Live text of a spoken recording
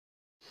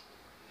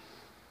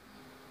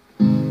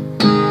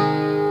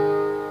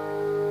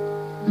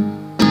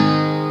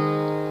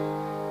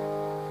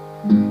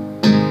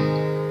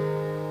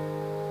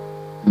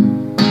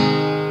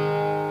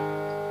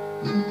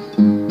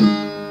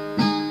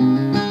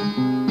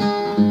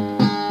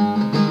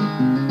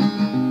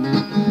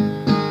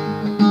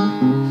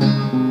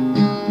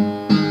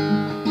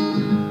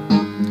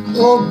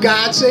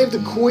God save the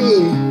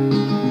Queen,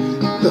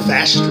 the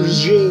fascist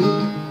regime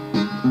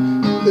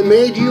that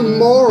made you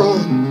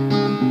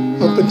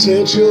moron, a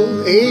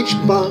potential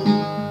H-bomb.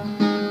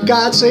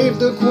 God save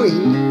the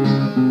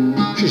Queen,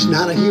 she's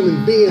not a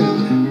human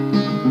being.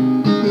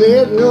 They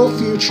had no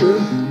future,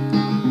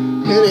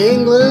 and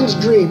England's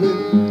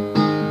dreaming.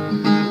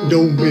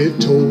 Don't be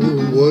told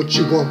what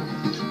you want,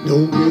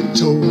 don't be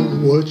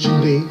told what you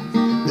need.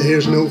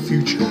 There's no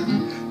future,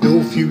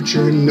 no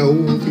future,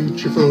 no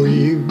future for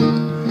you.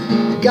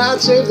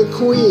 God save the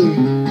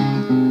Queen,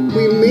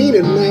 we mean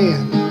it,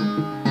 man.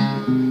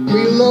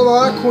 We love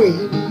our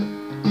Queen.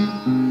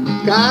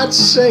 God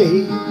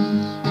save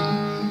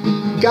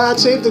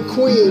the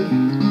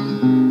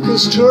Queen,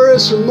 'cause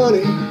tourists are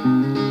money,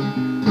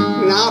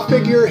 and our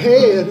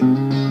figurehead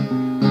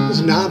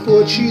is not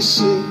what you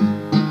see.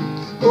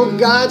 Oh,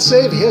 God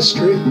save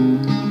history,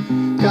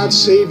 God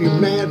save your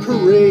mad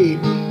parade.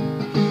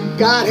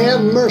 God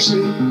have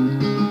mercy,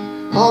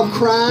 all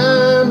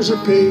crimes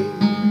are paid.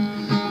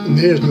 And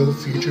there's no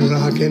future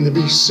that can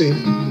be seen.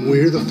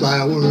 We're the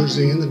flowers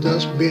in the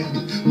dustbin,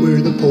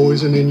 we're the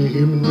poison in your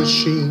human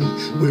machine.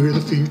 We're the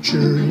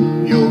future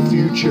in your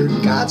future.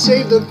 God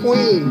save the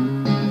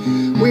Queen,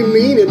 we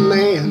mean it,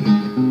 man.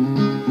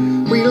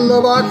 We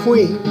love our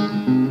Queen.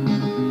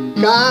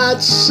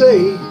 God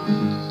save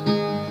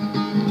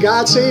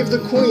the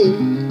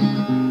Queen,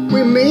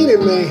 we mean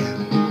it, man.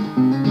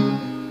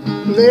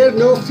 There's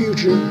no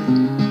future,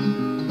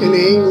 and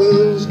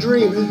England's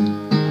dreaming.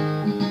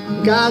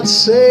 God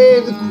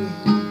save the Queen.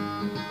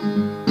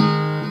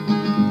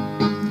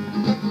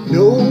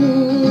 No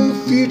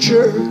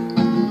future,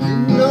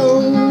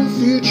 no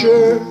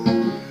future,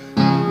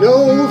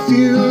 no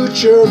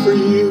future for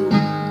you.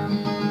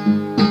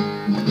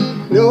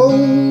 No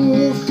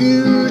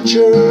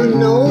future,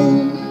 no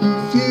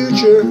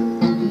future,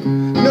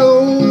 no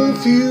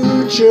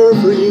future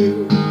for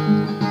you.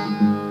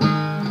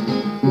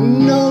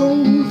 No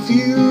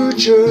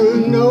future,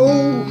 no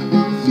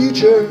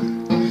future,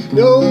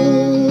 no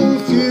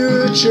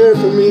future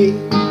for me.